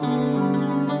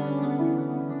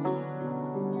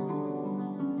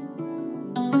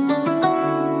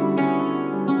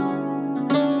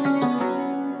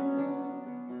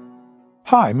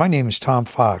Hi, my name is Tom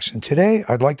Fox, and today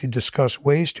I'd like to discuss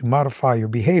ways to modify your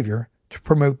behavior to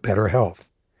promote better health.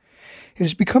 It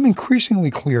has become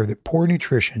increasingly clear that poor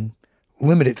nutrition,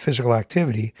 limited physical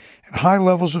activity, and high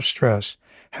levels of stress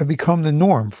have become the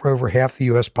norm for over half the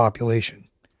U.S. population.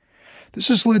 This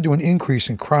has led to an increase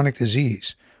in chronic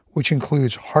disease, which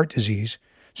includes heart disease,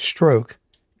 stroke,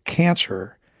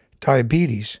 cancer,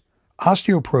 diabetes,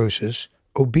 osteoporosis,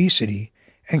 obesity,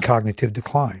 and cognitive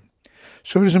decline.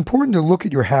 So it is important to look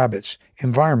at your habits,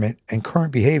 environment, and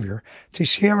current behavior to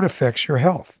see how it affects your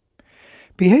health.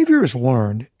 Behavior is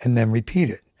learned and then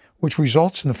repeated, which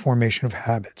results in the formation of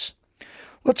habits.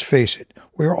 Let's face it,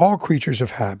 we are all creatures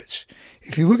of habits.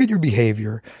 If you look at your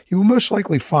behavior, you will most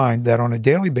likely find that on a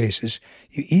daily basis,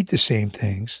 you eat the same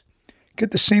things, get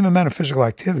the same amount of physical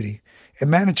activity, and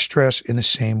manage stress in the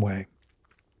same way.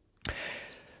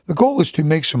 The goal is to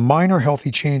make some minor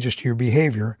healthy changes to your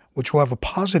behavior, which will have a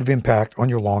positive impact on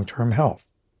your long-term health.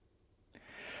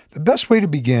 The best way to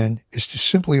begin is to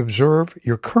simply observe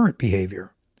your current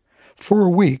behavior. For a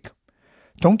week,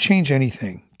 don't change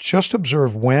anything. Just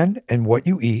observe when and what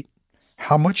you eat,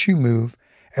 how much you move,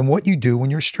 and what you do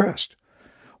when you're stressed.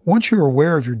 Once you're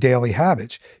aware of your daily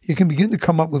habits, you can begin to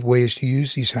come up with ways to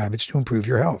use these habits to improve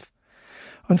your health.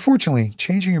 Unfortunately,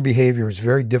 changing your behavior is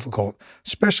very difficult,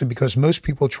 especially because most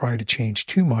people try to change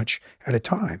too much at a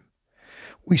time.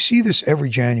 We see this every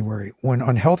January when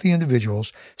unhealthy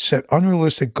individuals set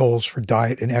unrealistic goals for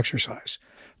diet and exercise.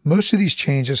 Most of these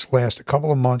changes last a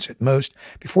couple of months at most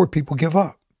before people give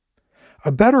up.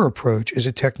 A better approach is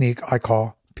a technique I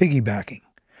call piggybacking.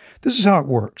 This is how it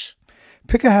works.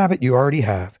 Pick a habit you already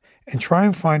have and try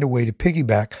and find a way to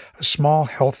piggyback a small,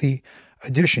 healthy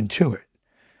addition to it.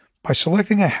 By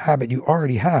selecting a habit you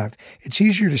already have, it's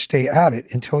easier to stay at it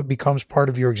until it becomes part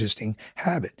of your existing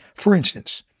habit. For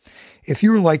instance, if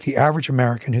you are like the average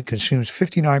American who consumes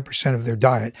 59% of their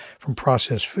diet from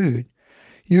processed food,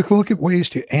 you can look at ways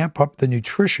to amp up the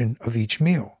nutrition of each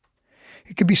meal.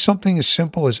 It could be something as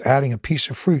simple as adding a piece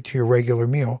of fruit to your regular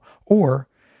meal or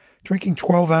drinking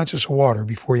 12 ounces of water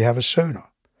before you have a soda.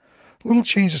 Little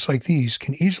changes like these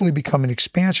can easily become an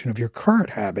expansion of your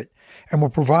current habit and will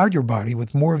provide your body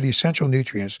with more of the essential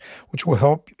nutrients which will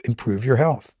help improve your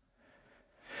health.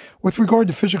 With regard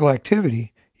to physical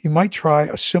activity, you might try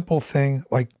a simple thing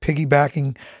like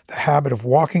piggybacking the habit of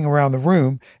walking around the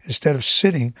room instead of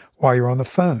sitting while you're on the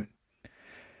phone.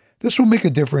 This will make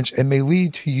a difference and may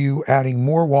lead to you adding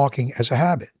more walking as a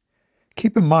habit.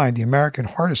 Keep in mind, the American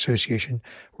Heart Association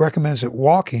recommends that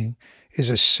walking is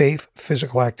a safe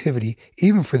physical activity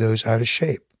even for those out of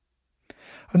shape.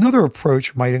 Another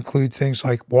approach might include things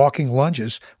like walking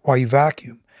lunges while you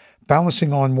vacuum,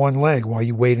 balancing on one leg while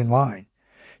you wait in line,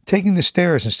 taking the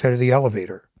stairs instead of the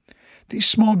elevator. These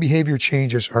small behavior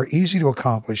changes are easy to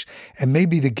accomplish and may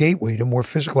be the gateway to more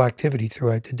physical activity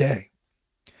throughout the day.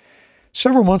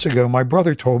 Several months ago, my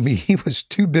brother told me he was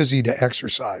too busy to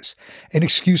exercise, an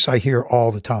excuse I hear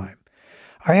all the time.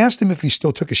 I asked him if he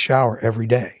still took a shower every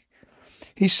day.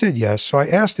 He said yes, so I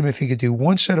asked him if he could do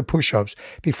one set of push-ups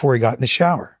before he got in the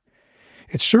shower.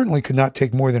 It certainly could not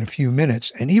take more than a few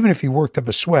minutes, and even if he worked up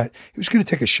a sweat, he was going to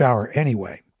take a shower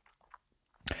anyway.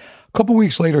 A couple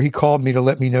weeks later, he called me to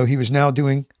let me know he was now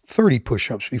doing 30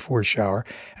 push-ups before a shower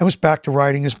and was back to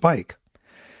riding his bike.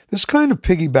 This kind of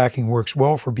piggybacking works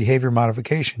well for behavior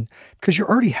modification because you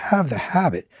already have the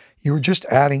habit. You are just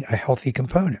adding a healthy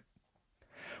component.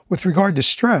 With regard to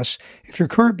stress, if your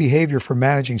current behavior for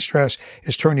managing stress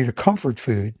is turning to comfort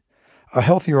food, a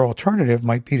healthier alternative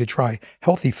might be to try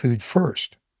healthy food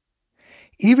first.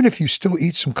 Even if you still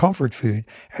eat some comfort food,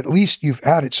 at least you've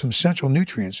added some essential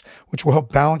nutrients, which will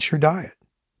help balance your diet.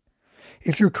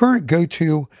 If your current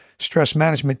go-to stress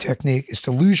management technique is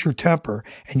to lose your temper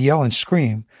and yell and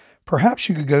scream, perhaps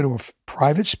you could go to a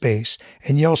private space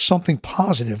and yell something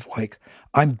positive like,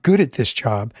 "I'm good at this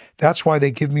job, that's why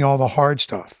they give me all the hard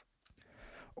stuff."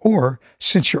 Or,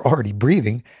 since you're already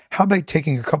breathing, how about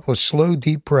taking a couple of slow,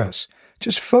 deep breaths?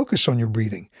 Just focus on your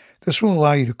breathing. This will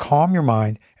allow you to calm your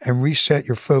mind and reset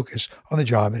your focus on the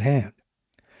job at hand.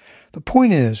 The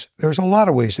point is, there's a lot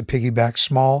of ways to piggyback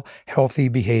small, healthy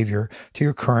behavior to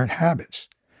your current habits.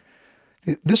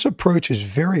 This approach is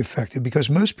very effective because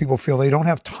most people feel they don't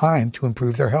have time to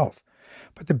improve their health.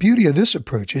 But the beauty of this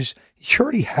approach is you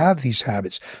already have these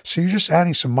habits, so you're just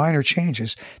adding some minor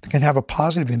changes that can have a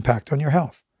positive impact on your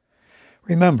health.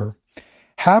 Remember,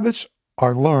 habits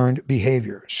are learned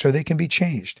behavior, so they can be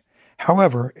changed.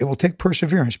 However, it will take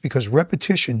perseverance because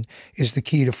repetition is the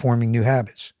key to forming new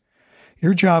habits.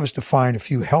 Your job is to find a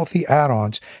few healthy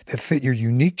add-ons that fit your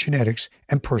unique genetics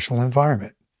and personal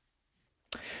environment.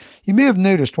 You may have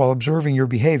noticed while observing your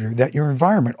behavior that your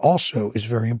environment also is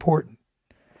very important.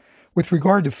 With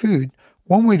regard to food,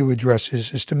 one way to address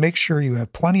this is to make sure you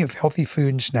have plenty of healthy food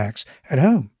and snacks at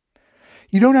home.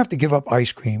 You don't have to give up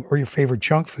ice cream or your favorite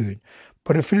junk food,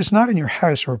 but if it is not in your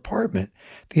house or apartment,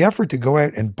 the effort to go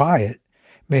out and buy it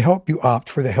may help you opt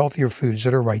for the healthier foods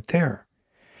that are right there.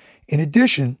 In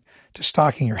addition to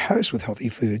stocking your house with healthy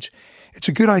foods, it's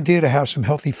a good idea to have some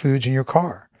healthy foods in your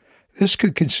car. This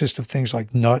could consist of things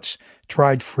like nuts,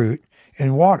 dried fruit,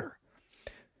 and water.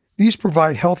 These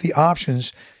provide healthy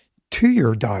options to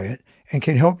your diet and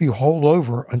can help you hold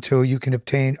over until you can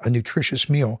obtain a nutritious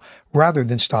meal rather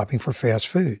than stopping for fast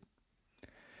food.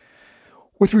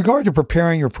 With regard to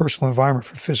preparing your personal environment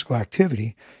for physical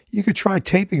activity, you could try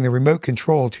taping the remote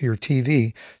control to your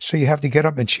TV so you have to get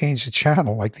up and change the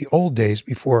channel like the old days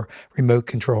before remote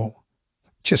control.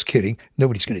 Just kidding,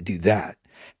 nobody's going to do that.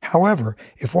 However,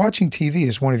 if watching TV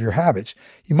is one of your habits,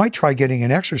 you might try getting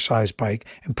an exercise bike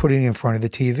and putting it in front of the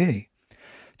TV.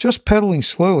 Just pedaling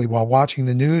slowly while watching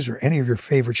the news or any of your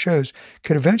favorite shows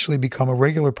could eventually become a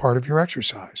regular part of your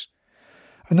exercise.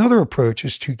 Another approach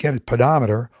is to get a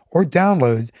pedometer or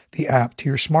download the app to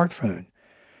your smartphone.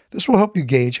 This will help you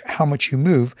gauge how much you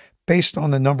move based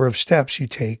on the number of steps you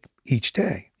take each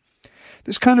day.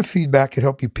 This kind of feedback could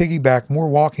help you piggyback more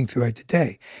walking throughout the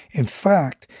day. In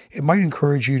fact, it might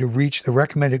encourage you to reach the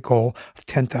recommended goal of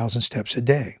 10,000 steps a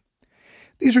day.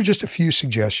 These are just a few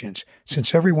suggestions.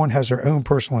 Since everyone has their own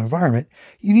personal environment,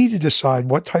 you need to decide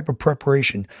what type of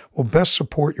preparation will best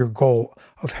support your goal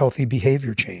of healthy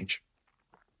behavior change.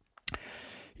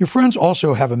 Your friends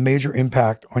also have a major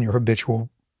impact on your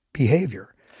habitual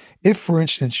behavior. If, for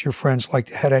instance, your friends like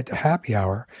to head out to happy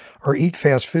hour or eat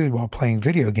fast food while playing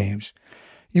video games,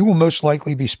 you will most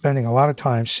likely be spending a lot of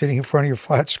time sitting in front of your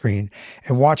flat screen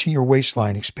and watching your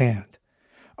waistline expand.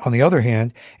 On the other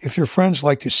hand, if your friends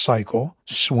like to cycle,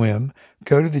 swim,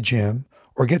 go to the gym,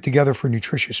 or get together for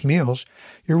nutritious meals,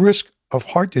 your risk of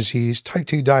heart disease, type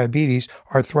 2 diabetes,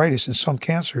 arthritis, and some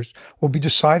cancers will be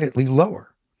decidedly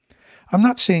lower. I'm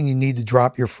not saying you need to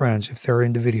drop your friends if they're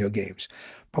into video games,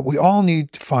 but we all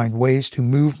need to find ways to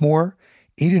move more,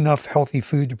 eat enough healthy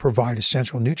food to provide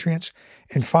essential nutrients,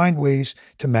 and find ways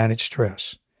to manage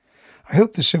stress. I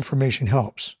hope this information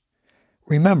helps.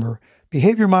 Remember,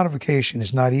 behavior modification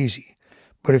is not easy,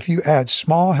 but if you add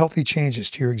small healthy changes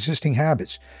to your existing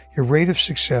habits, your rate of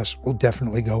success will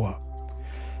definitely go up.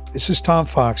 This is Tom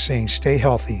Fox saying stay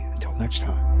healthy until next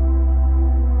time.